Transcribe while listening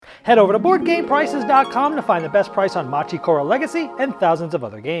Head over to BoardGamePrices.com to find the best price on Machi, Koro Legacy and thousands of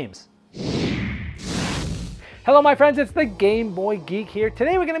other games. Hello my friends, it's the Game Boy Geek here.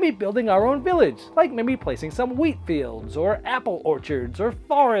 Today we're going to be building our own village, like maybe placing some wheat fields or apple orchards or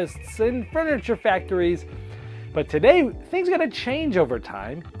forests and furniture factories. But today things are going to change over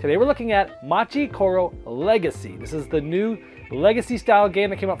time. Today we're looking at Machi Koro Legacy. This is the new Legacy style game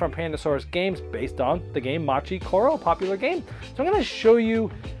that came out from Pandasaurus Games based on the game Machi Koro, a popular game. So I'm going to show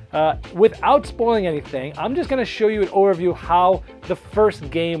you, without spoiling anything, I'm just going to show you an overview how the first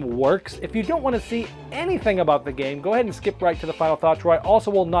game works. If you don't want to see anything about the game, go ahead and skip right to the final thoughts, where I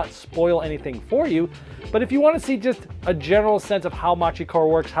also will not spoil anything for you. But if you want to see just a general sense of how Machi Koro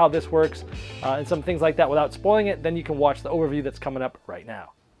works, how this works, and some things like that without spoiling it, then you can watch the overview that's coming up right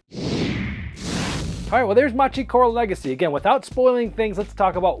now. All right, well, there's Machi Koro Legacy. Again, without spoiling things, let's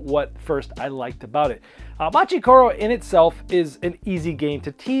talk about what first I liked about it. Machi Koro in itself is an easy game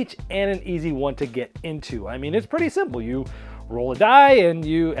to teach and an easy one to get into. I mean, it's pretty simple. You roll a die and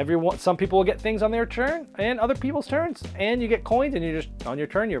some people will get things on their turn and other people's turns, and you get coins, and you just, on your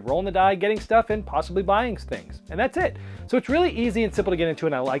turn, you're rolling the die, getting stuff, and possibly buying things. And that's it. So it's really easy and simple to get into,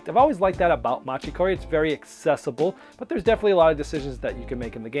 and I've always liked that about Machi Koro. It's very accessible, but there's definitely a lot of decisions that you can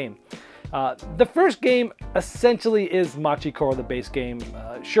make in the game. The first game essentially is Machi Koro, the base game.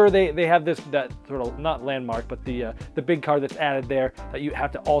 Sure, they have that sort of, not landmark, but the big card that's added there that you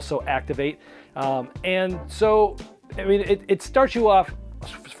have to also activate. And so, I mean, it starts you off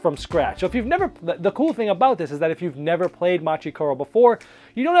from scratch. So if you've never, the cool thing about this is that if you've never played Machi Koro before,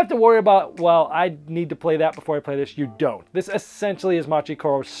 you don't have to worry about, well, I need to play that before I play this. You don't. This essentially is Machi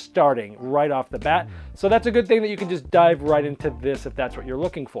Koro starting right off the bat. So that's a good thing that you can just dive right into this if that's what you're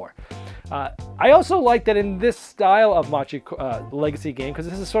looking for. I also like that in this style of Machi Legacy game, because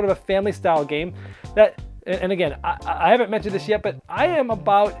this is sort of a family style game, that, and again, I haven't mentioned this yet, but I am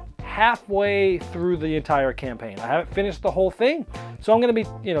about halfway through the entire campaign. I haven't finished the whole thing, so I'm going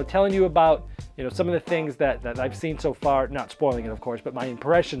to be, telling you about, some of the things that I've seen so far, not spoiling it, of course, but my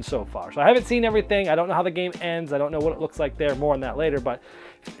impressions so far. So I haven't seen everything. I don't know how the game ends. I don't know what it looks like there. More on that later, but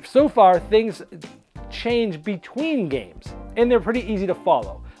so far things change between games, and they're pretty easy to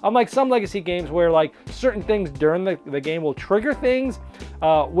follow. Unlike some Legacy games where like certain things during the game will trigger things,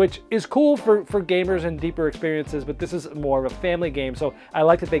 which is cool for gamers and deeper experiences, but this is more of a family game. So I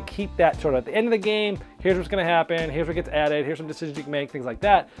like that they keep that sort of at the end of the game, here's what's going to happen, here's what gets added, here's some decisions you can make, things like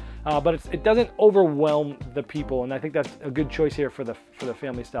that. But it doesn't overwhelm the people, and I think that's a good choice here for the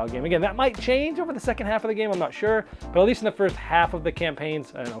family style game. Again, that might change over the second half of the game, I'm not sure, but at least in the first half of the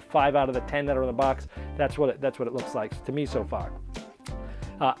campaigns, I don't know, 5 out of the 10 that are in the box, that's what it looks like to me so far.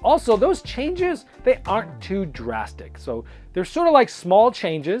 Also, those changes, they aren't too drastic. So they're sort of like small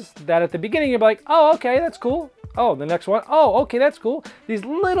changes that at the beginning you're like, oh, okay, that's cool. Oh, the next one, oh, okay, that's cool. These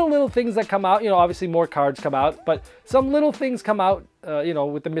little things that come out, obviously more cards come out, but some little things come out,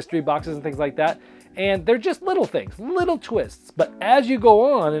 with the mystery boxes and things like that. And they're just little things, little twists. But as you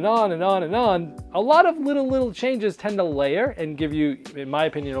go on and on and on and on, a lot of little changes tend to layer and give you, in my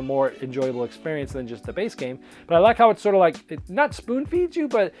opinion, a more enjoyable experience than just the base game. But I like how it's sort of like, it not spoon feeds you,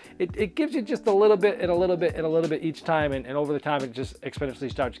 but it gives you just a little bit and a little bit and a little bit each time. And over the time, it just exponentially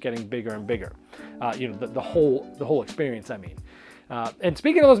starts getting bigger and bigger. The whole experience, I mean. And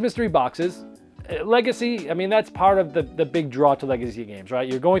speaking of those mystery boxes, Legacy, I mean, that's part of the big draw to Legacy games, right?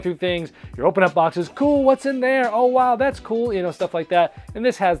 You're going through things, you're opening up boxes, cool, what's in there? Oh, wow, that's cool, stuff like that. And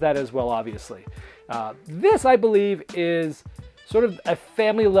this has that as well, obviously. This, I believe, is sort of a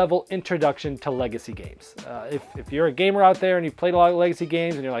family level introduction to Legacy games. If you're a gamer out there and you've played a lot of Legacy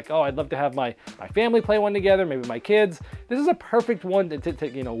games and you're like, oh, I'd love to have my family play one together, maybe my kids, this is a perfect one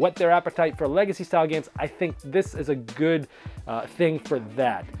to whet their appetite for Legacy style games. I think this is a good thing for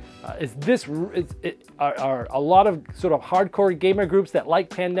that. Are a lot of sort of hardcore gamer groups that like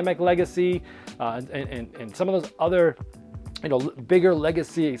Pandemic Legacy and some of those other bigger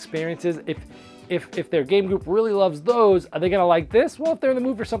Legacy experiences. If their game group really loves those, are they gonna like this? Well, if they're in the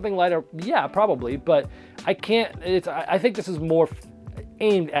mood for something lighter, yeah, probably. But I think this is more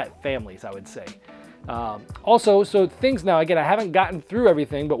aimed at families, I would say. Also, so things now, again, I haven't gotten through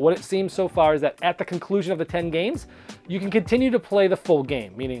everything, but what it seems so far is that at the conclusion of the 10 games, you can continue to play the full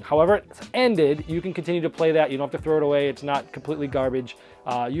game, meaning however it's ended, you can continue to play that. You don't have to throw it away. It's not completely garbage.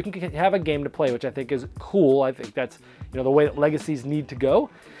 You can have a game to play, which I think is cool. I think that's the way that Legacies need to go.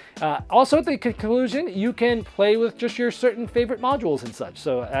 Also, at the conclusion, you can play with just your certain favorite modules and such.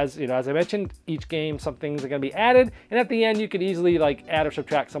 So as I mentioned, each game, some things are going to be added, and at the end, you can easily add or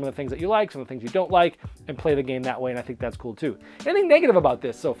subtract some of the things that you like, some of the things you don't like, and play the game that way. And I think that's cool too. Anything negative about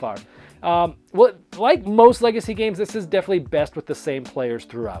this so far? Well, like most legacy games, this is definitely best with the same players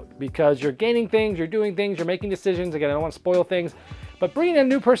throughout because you're gaining things, you're doing things, you're making decisions. Again, I don't want to spoil things, but bringing a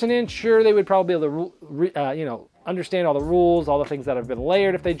new person in, sure, they would probably be able to, understand all the rules, all the things that have been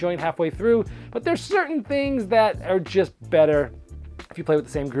layered if they join halfway through. But there's certain things that are just better if you play with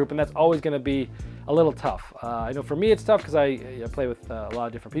the same group, and that's always going to be a little tough. I know for me it's tough because I play with a lot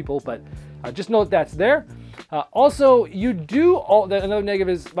of different people, but just know that's there. Also, you do, another negative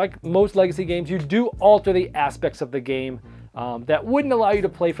is, like most legacy games, you do alter the aspects of the game that wouldn't allow you to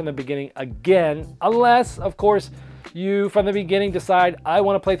play from the beginning again, unless, of course, you from the beginning decide, I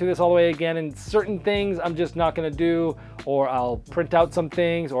want to play through this all the way again, and certain things I'm just not going to do, or I'll print out some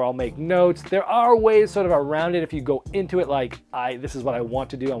things, or I'll make notes. There are ways sort of around it if you go into it like, this is what I want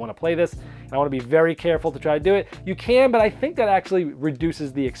to do, I want to play this, and I want to be very careful to try to do it. You can, but I think that actually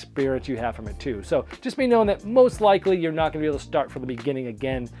reduces the experience you have from it too. So just be knowing that most likely you're not going to be able to start from the beginning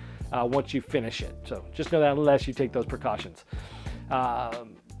again once you finish it. So just know that unless you take those precautions.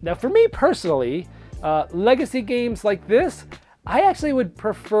 Now for me personally, legacy games like this, I actually would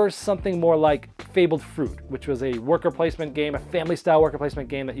prefer something more like Fabled Fruit, which was a worker placement game, a family-style worker placement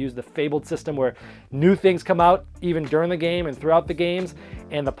game that used the Fabled system where new things come out even during the game and throughout the games,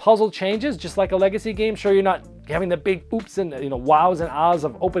 and the puzzle changes just like a legacy game. Sure, you're not having the big oops and wows and ahs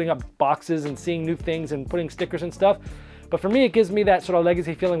of opening up boxes and seeing new things and putting stickers and stuff. But for me, it gives me that sort of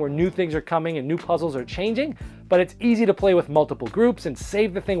legacy feeling where new things are coming and new puzzles are changing, but it's easy to play with multiple groups and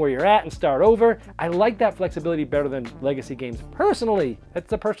save the thing where you're at and start over. I like that flexibility better than legacy games. Personally,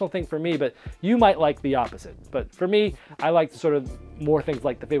 that's a personal thing for me, but you might like the opposite. But for me, I like sort of more things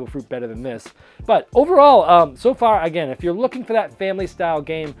like the Fabled Fruit better than this. But overall, so far, again, if you're looking for that family style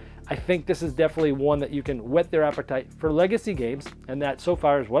game, I think this is definitely one that you can whet their appetite for legacy games, and that so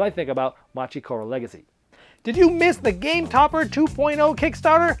far is what I think about Machi Koro Legacy. Did you miss the Game Topper 2.0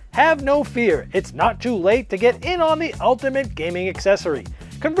 Kickstarter? Have no fear, it's not too late to get in on the ultimate gaming accessory.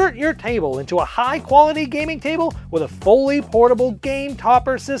 Convert your table into a high-quality gaming table with a fully portable Game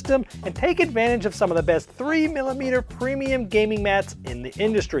Topper system and take advantage of some of the best 3mm premium gaming mats in the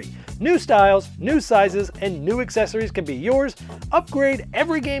industry. New styles, new sizes, and new accessories can be yours. Upgrade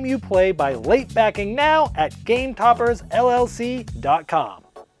every game you play by late backing now at GameToppersLLC.com.